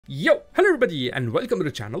Yo, hello everybody and welcome to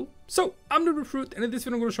the channel. So I'm the Fruit, and in this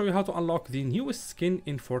video I'm going to show you how to unlock the newest skin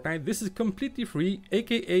in Fortnite. This is completely free,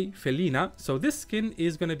 aka Felina. So this skin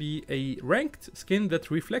is going to be a ranked skin that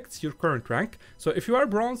reflects your current rank. So if you are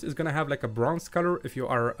bronze, it's going to have like a bronze color. If you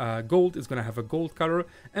are gold, it's going to have a gold color.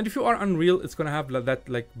 And if you are unreal, it's going to have that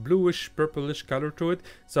like bluish purplish color to it.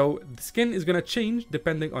 So the skin is going to change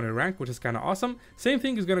depending on your rank, which is kind of awesome. Same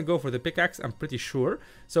thing is going to go for the pickaxe, I'm pretty sure.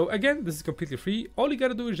 So again, this is completely free. All you got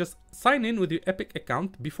to do is just sign in with your Epic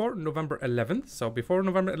account before November 11th. So before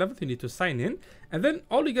November 11th, you need to sign in, and then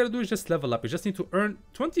all you gotta do is just level up. You just need to earn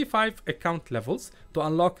 25 account levels to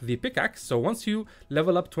unlock the pickaxe. So once you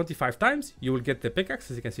level up 25 times, you will get the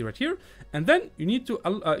pickaxe, as you can see right here, and then you need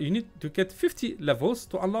to get 50 levels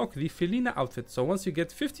to unlock the Felina outfit. So once you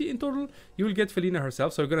get 50 in total, you will get Felina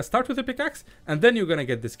herself. So you're gonna start with the pickaxe, and then you're gonna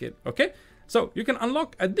get the skin. Okay. So you can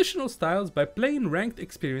unlock additional styles by playing ranked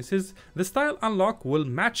experiences. The style unlock will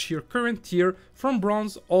match your current tier from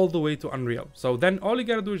bronze all the way to unreal. So then all you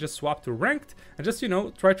gotta do is just swap to ranked and just, you know,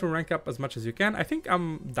 try to rank up as much as you can. I think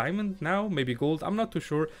I'm diamond now, maybe gold, I'm not too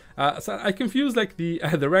sure. So I confuse like the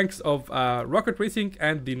ranks of rocket racing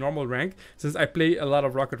and the normal rank, since I play a lot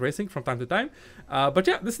of rocket racing from time to time. But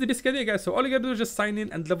yeah, this is the basic idea, guys. So all you gotta do is just sign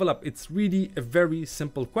in and level up. It's really a very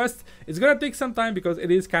simple quest. It's gonna take some time because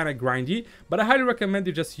it is kind of grindy, but I highly recommend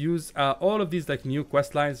you just use all of these like new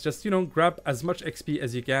quest lines. Just, you know, grab as much XP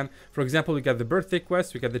as you can. For example, we got the birthday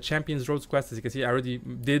quest, we got the Champions Roads quest. As you can see, I already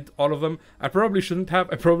did all of them. I probably shouldn't have.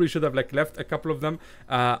 I probably should have like left a couple of them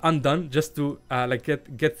undone just to like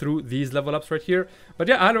get through these level ups right here. But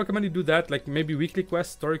yeah, I highly recommend you do that. Like maybe weekly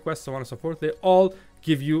quests, story quests, so on and so forth. They all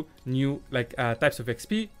give you new like types of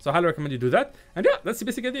XP, so I highly recommend you do that. And yeah, that's the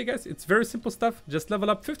basic idea, guys. It's very simple stuff. Just level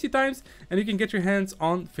up 50 times and you can get your hands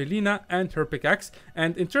on Felina and her pickaxe.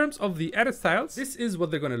 And in terms of the edit styles, this is what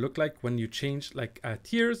they're going to look like when you change like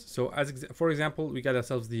tiers. So as for example, we got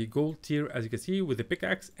ourselves the gold tier, as you can see, with the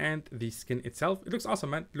pickaxe and the skin itself. It looks awesome,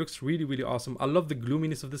 man. It looks really awesome. I love the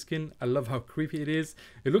gloominess of the skin. I love how creepy it is.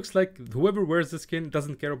 It looks like whoever wears the skin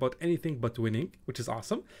doesn't care about anything but winning, which is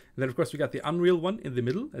awesome. And then of course we got the unreal one in the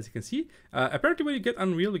middle, as you can see. Apparently when you get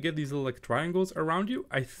unreal, you get these little like triangles around you,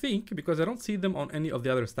 I think, because I don't see them on any of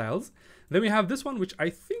the other styles. Then we have this one, which I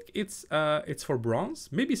think it's for bronze,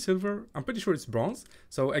 maybe silver. I'm pretty sure it's bronze.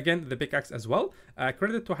 So again, the pickaxe as well.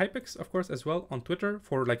 Credit to Hypex, of course, as well on Twitter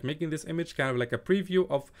for like making this image kind of like a preview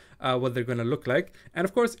of what they're gonna look like. And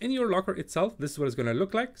of course, in your locker itself, this is what it's gonna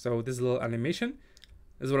look like. So this little animation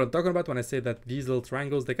is what I'm talking about when I say that these little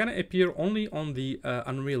triangles, they kind of appear only on the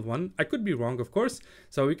Unreal one. I could be wrong, of course.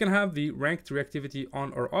 So you can have the ranked reactivity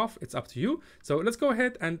on or off. It's up to you. So let's go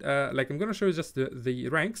ahead and like I'm going to show you just the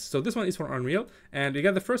ranks. So this one is for Unreal. And we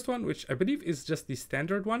got the first one, which I believe is just the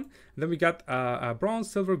standard one. And then we got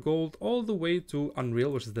bronze, silver, gold, all the way to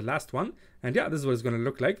Unreal, which is the last one. And yeah, this is what it's going to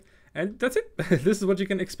look like. And that's it. This is what you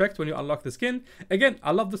can expect when you unlock the skin. Again,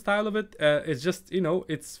 I love the style of it. It's just, you know,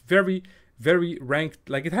 it's very ranked.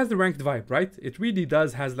 Like it has the ranked vibe, right? It really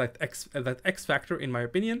does has like that X factor, in my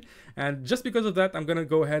opinion. And just because of that, I'm gonna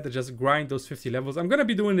go ahead and just grind those 50 levels. I'm gonna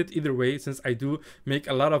be doing it either way, since I do make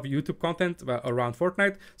a lot of YouTube content around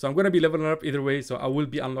Fortnite. So I'm gonna be leveling up either way. So I will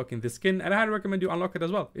be unlocking this skin, and I highly recommend you unlock it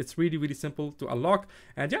as well. It's really simple to unlock,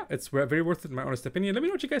 and yeah, it's very worth it, in my honest opinion. Let me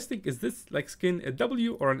know what you guys think. Is this like skin a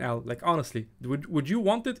W or an L? Like honestly, would you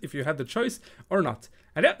want it if you had the choice or not?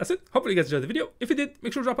 And yeah, that's it. Hopefully you guys enjoyed the video. If you did,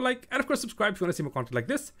 make sure to drop a like, and of course subscribe if you want to see more content like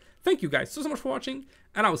this. Thank you guys so much for watching,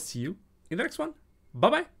 and I will see you in the next one. Bye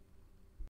bye.